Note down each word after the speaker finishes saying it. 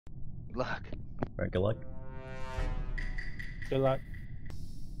Good luck. Alright, good luck. Good luck.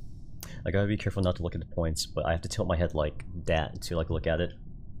 I gotta be careful not to look at the points, but I have to tilt my head like that to like look at it.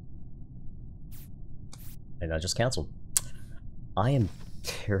 And I just cancelled. I am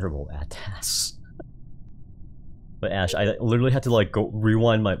terrible at tasks. But Ash, I literally had to like go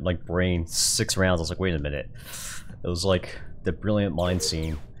rewind my like brain 6 rounds. I was like, wait a minute. It was like the Brilliant Mind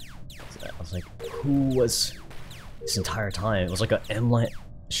scene. I was like, who was this entire time? It was like a M. Night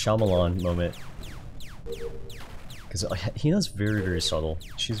Shyamalan moment. Because Hina's very, very subtle.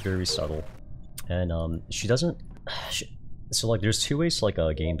 She's very subtle. And she doesn't... so like there's 2 ways to like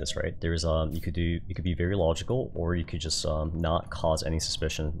game this, right? There's you could be very logical, or you could just not cause any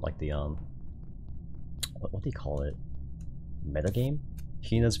suspicion, like the what do you call it? Metagame?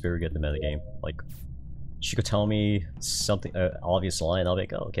 Hina's very good at the metagame. Like, she could tell me something, obvious line, I'll be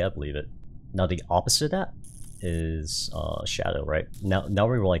like, oh, okay, I believe it. Now the opposite of that is Shadow, right? Now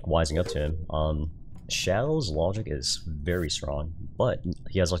we're like wising up to him. Shadow's logic is very strong, but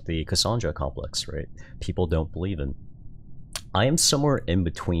he has like the Cassandra complex, right? People don't believe him. I am somewhere in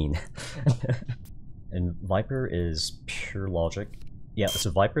between. And Viper is pure logic. Yeah,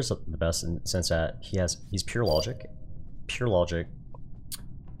 so Viper's the best in the sense that he's pure logic,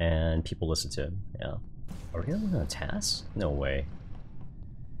 and people listen to him. Yeah. Are we gonna win a task? No way.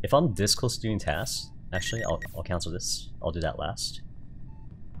 If I'm this close to doing tasks, actually, I'll cancel this. I'll do that last.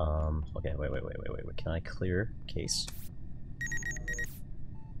 Okay, wait. Can I clear case?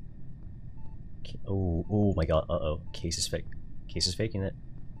 Oh my god. Case is fake. Case is faking it.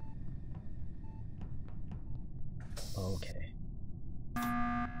 Okay.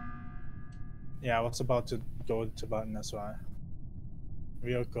 Yeah, I was about to go to button as well.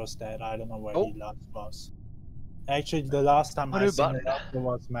 Ryoko's dead. I don't know where he last was. Actually, the last time I seen it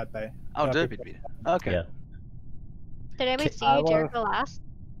was Medbay. Oh, Derpy beat it. Okay. Yeah. Did anybody see you Jericho last?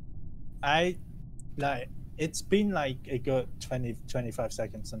 It's been like a good 20-25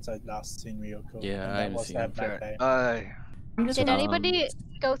 seconds since I'd last seen Ryoko. Yeah, I haven't seen him. Did anybody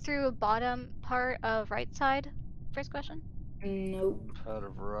go through bottom part of right side? First question. Nope. Part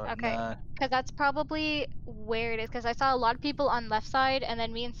of right. Okay, because that's probably where it is. Because I saw a lot of people on left side, and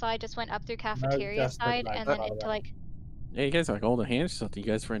then me and Sai just went up through cafeteria side, and then into like. Yeah, you guys like all the hands something.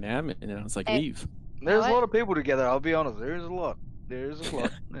 You guys were in admin, and I was like, leave. There's a lot of people together. I'll be honest. There's a lot. There's a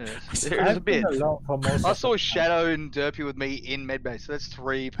lot. There's a bit. I saw Shadow and Derpy with me in Medbay, so that's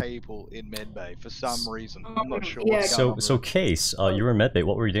 3 people in Medbay for some reason. I'm not sure. Yeah, So Case, you were in Medbay.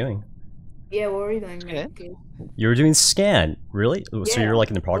 What were you doing? Yeah, what were you doing? Yeah. You were doing scan, really? So you're like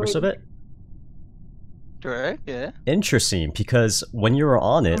in the progress of it? Correct, yeah. Interesting, because when you were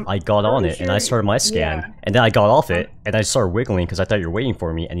on it, I got on it and I started my scan, and then I got off it and I started wiggling because I thought you were waiting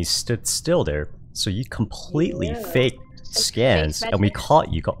for me, and you stood still there. So you completely faked scans, and we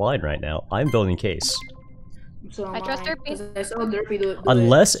caught you lying right now. I'm voting Case. So I trust Derpy. I saw Derpy do it.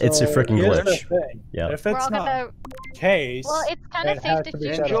 Unless it's a freaking glitch. Yeah. If it's not gonna... Case, well, it's kind of safe to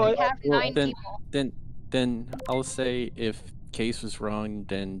choose because we have 9 people. Then I'll say if Case was wrong,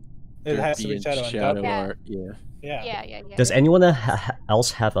 then it has to be Shadow. Or, Yeah. Does anyone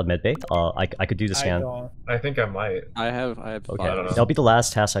else have a medbay? I could do the scan. I think I might. I have. Okay, that'll be the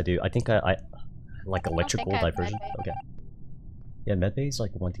last task I do. I think I like electrical diversion. Okay. Yeah, medbay is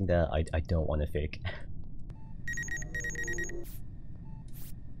like one thing that I don't want to fake.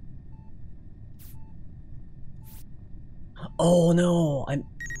 Oh no!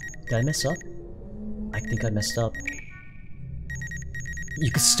 Did I mess up? I think I messed up.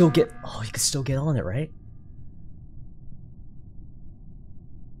 You could still get. Oh, you could still get on it, right?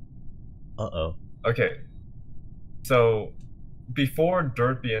 Uh-oh. Okay. So, before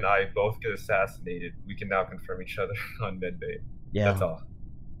Derpy and I both get assassinated, we can now confirm each other on medbay. Yeah. That's all.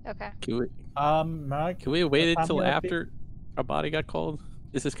 Okay. Mark, can we wait until after our body got called?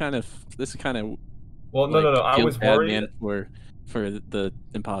 This is kind of. Well, no. I was worried for the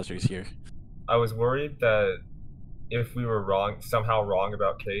imposters here. I was worried that if we were somehow wrong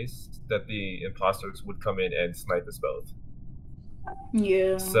about Case, that the imposters would come in and snipe us both.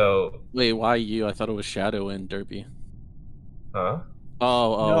 Yeah. So wait, why you? I thought it was Shadow and Derpy. Huh?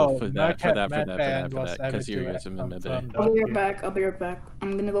 Oh, for that, because you guys are in medbay. I'll be right back.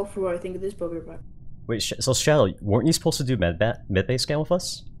 I'm gonna go for what I think it is, but I'll be right back. Wait, so Shadow, weren't you supposed to do medbay scan with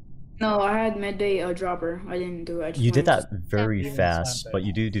us? No, I had midday dropper. I didn't do it. You did that very fast, but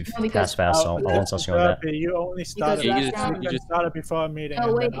you do fast, so I won't touch you on that. You only started. You started before a meeting.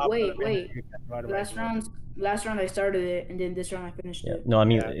 No, wait. Last round I started it, and then this round I finished it. No, I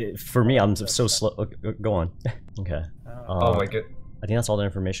mean, for me, I'm so slow. Go on. Okay. Oh my god. I think that's all the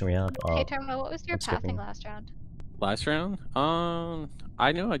information we have. Hey, Terminal, what was your pathing last round? Last round?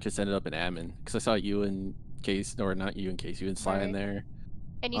 I know I just ended up in admin because I saw you and Case, or not you and Case, you and Sly in there.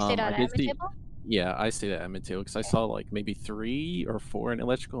 And you stayed at admin table? Yeah, I stayed at admin table because I saw like maybe 3 or 4 in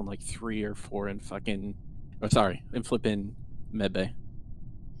electrical and like 3 or 4 in fucking. Oh, sorry, in flipping medbay.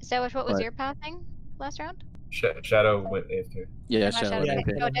 Sandwich, what was your pathing last round? Shadow went AFK. Yeah, Shadow. Yeah,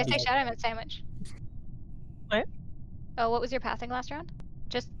 oh, did I say Shadow? I meant Sandwich. What? Oh, what was your pathing last round?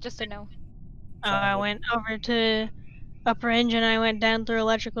 Just to know. I went over to upper engine. I went down through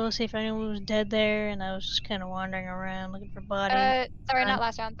electrical to see if anyone was dead there, and I was just kind of wandering around looking for bodies. Sorry, not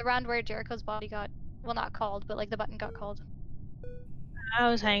last round. The round where Jericho's body got, well, not called, but like the button got called. I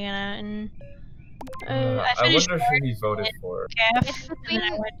was hanging out, and I wonder who he voted for. It's between,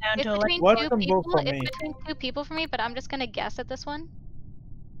 two people for me, but I'm just gonna guess at this one.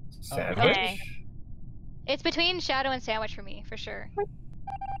 Sandwich? Okay. It's between Shadow and Sandwich for me, for sure.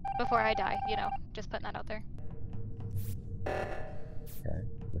 Before I die, you know, just putting that out there. Okay,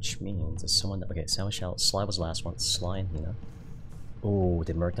 which means there's someone. Okay, Sandwich out. Sly was the last one. Sly and Hina. Oh,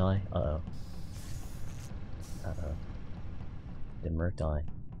 did Merc die? Uh-oh. Uh-oh. Did Merc die?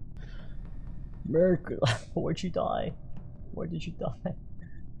 Merc, where'd you die? Where did you die?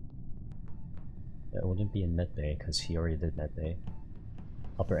 Yeah, it wouldn't be in medbay because he already did medbay.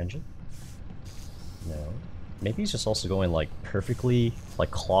 Upper engine? No. Maybe he's just also going like perfectly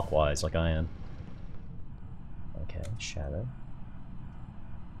like clockwise like I am. Okay, Shadow.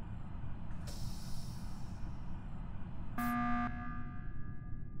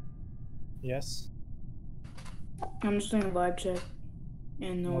 Yes. I'm just doing a vibe check.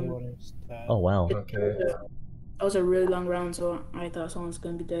 And no one. Oh wow. Okay. That was a really long round, so I thought someone's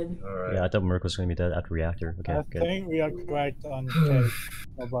gonna be dead. Alright. Yeah, I thought Merc was gonna be dead after reactor. Okay, I good. think we are correct on Shadow,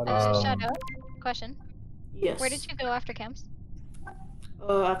 question. Yes. Where did you go after camps?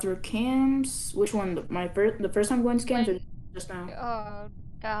 After camps, which one? The first time going to camps, or just now?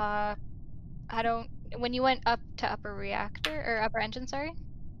 I don't. When you went up to upper reactor or upper engine, sorry.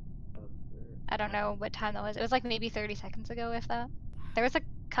 I don't know what time that was. It was like maybe 30 seconds ago, if that. There was a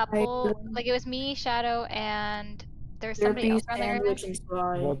couple, like it was me, Shadow, and there was somebody else around there.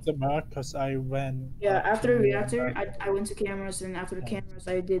 Well, the mark, because I went. Yeah, after reactor, I went to cameras, and after the cameras,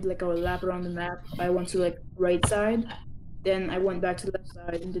 I did like a lap around the map. I went to like right side, then I went back to the left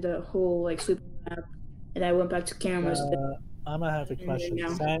side and did a whole like sweep map, and I went back to cameras. I'm gonna have a question.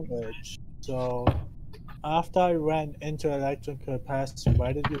 Sandwich. So, after I ran into electrical pass,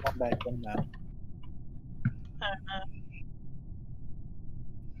 why did you come back in now?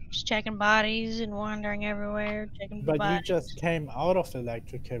 Just checking bodies and wandering everywhere, checking bodies. But you just came out of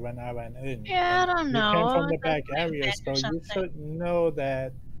electrical when I went in. Yeah, I don't know. You came from the back area, so you should know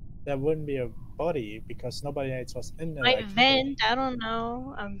that there wouldn't be a body because nobody else was in there. Might vent, I don't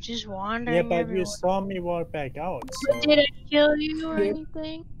know. I'm just wandering. Yeah, but everywhere. you saw me walk back out. So... Did I kill you or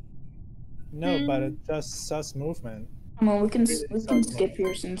anything? No, but it's just sus movement. Come on, we can skip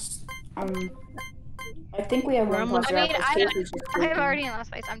here since I think we have one imposter. I mean, I'm already in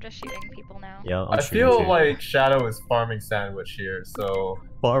last place. I'm just shooting people now. Yeah, I feel like Shadow is farming Sandwich here, so...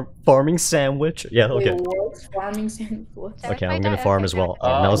 Farming Sandwich? Yeah, okay. Wait, what? Farming Sandwich? What? Okay, I'm gonna farm as well.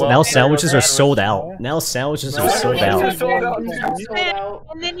 Now sandwiches are sold out. Now sandwiches are sold out.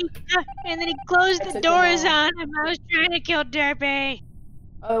 And then he closed the doors on him. I was trying to kill Derpy.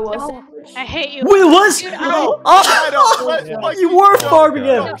 Oh, what? I hate you. Wait, what? You were farming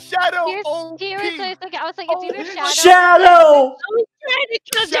him! Shadow OP! I was like, it's either Shadow. Shadow! I was trying to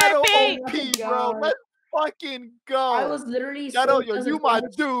kill Derpy! Shadow OP, bro. Let's fucking go. I was literally Shadow, you my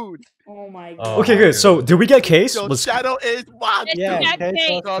dude. Oh my god. Okay, good. So, did we get Case? Yo, Shadow is my dude. Yeah,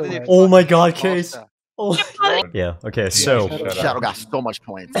 Case. Oh my god, Case. Oh. Yeah, okay, so... Shadow got so much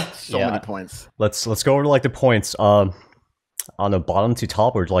points. So many points. Let's go over like the points. On the bottom to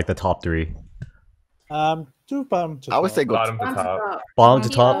top or like the top 3? Do bottom to top. I would say go bottom to top. Bottom to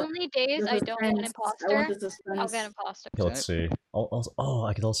top? The only days I don't get imposter, I'll get imposter. Okay, let's see. Oh,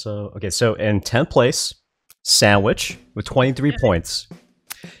 I could also... Okay, so in 10th place, Sandwich with 23 points.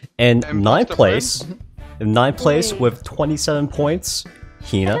 And 9th place, with 27 points,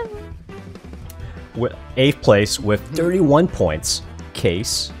 Hina. With 8th place with 31 points,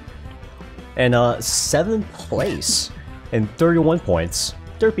 Case. And 7th place and 31 points,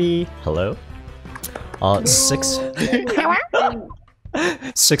 Derpy. Hello.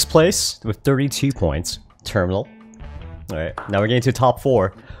 6th place with 32 points, Terminal. Alright, now we're getting to top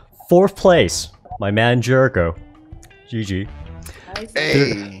 4. 4th place, my man Jericho. GG.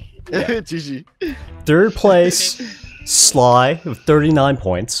 Hey. GG. 3rd place, Sly with 39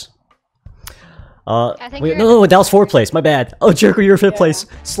 points. Wait, no, that was 4th place, my bad. Oh, Jericho, you're 5th place.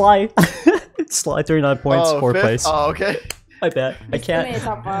 Sly, Sly 39 points, 4th fifth? place. Oh, okay. I bet. I Just give me a can't.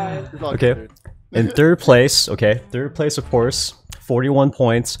 top 5. It's all Okay. good, dude. In 3rd place, okay. 3rd place, of course. 41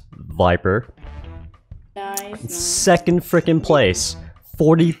 points, Viper. Nice. 2nd freaking place,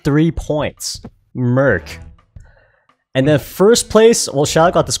 43 points, Merc. And then 1st place, well,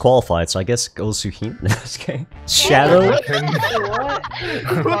 Shadow got disqualified, so I guess it goes to him. Okay. Shadow.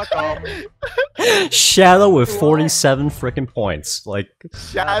 Fuck off. Shadow with 47 freaking points. Like,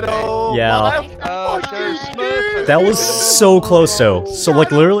 Shadow. Yeah. Oh, Shadow's smurfing. that was so close though. So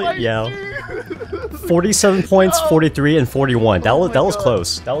like literally, yeah. 47 points, 43 and 41. That was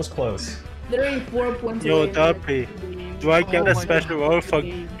close. That was close. Literally 4 points Yo, away. Derpy, do I get Oh a my special God. role for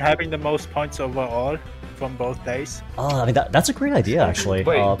having the most points overall from both days? I mean that's a great idea actually.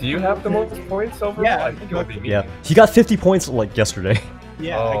 Wait, do you have the most points overall? Yeah, I think it'll be me. Yeah, he got 50 points like yesterday.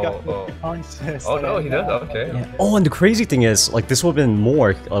 Yeah, I got Oh, 50 points. Oh no, he does. Okay. Yeah. Oh, and the crazy thing is, like, this would have been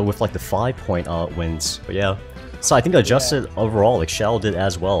more with like the 5-point wins. But yeah, so I think adjusted overall, like Shadow did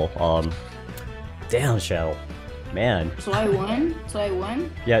as well. Damn Shadow, man. So I won?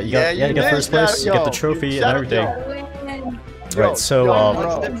 Yeah, you got you get did, 1st place, you get the yo. trophy and Shout out, everything. I win. Right, so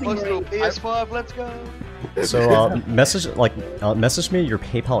Let's step close to a PS5, let's go. message me your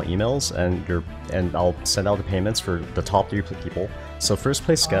PayPal emails and I'll send out the payments for the top 3 people. So 1st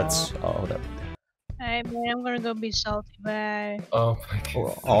place gets Alright, man, I'm gonna go be salty. Bye. Oh my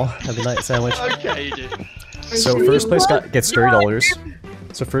god. oh, have a night sandwich. Okay, dude. So 1st place gets $30.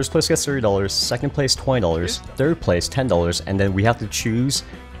 So 1st place gets $30, 2nd place $20, 3rd place $10, and then we have to choose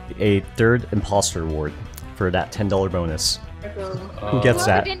a 3rd imposter award for that $10 bonus. Who gets Whoever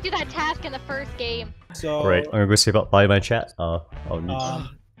that? didn't do that task in the first game. So, Right, I'm gonna go see about by my chat.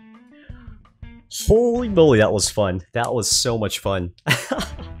 Holy moly, that was fun. That was so much fun.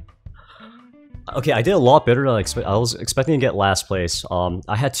 Okay, I did a lot better than I expected. I was expecting to get last place.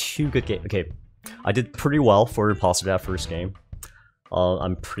 I had 2 good games. Okay, I did pretty well for imposter that first game.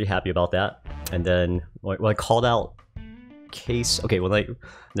 I'm pretty happy about that. And then when I called out Case, okay, when I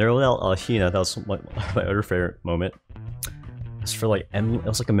narrowed out Hina, that was my other favorite moment. It's for like it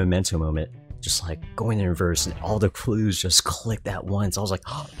was like a memento moment, just like going in reverse and all the clues just clicked at once. I was like,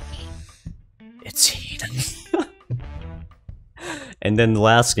 oh, it's Hina. And then the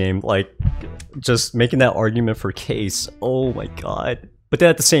last game, like just making that argument for Case. Oh my god. But then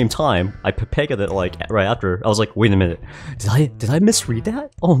at the same time, I pegged it like right after. I was like, wait a minute, did I misread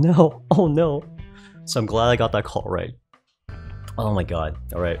that? Oh no, oh no. So I'm glad I got that call right. Oh my god.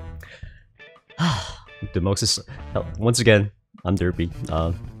 All right. The most once again, I'm Derpy,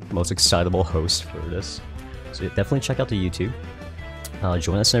 most excitable host for this. So definitely check out the YouTube.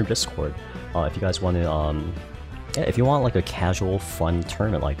 Join us in our Discord if you guys want to. Yeah, if you want like a casual, fun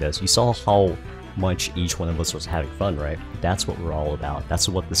tournament like this. You saw how much each one of us was having fun, right? That's what we're all about. That's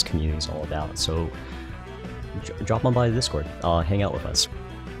what this community is all about. So drop on by the Discord, hang out with us.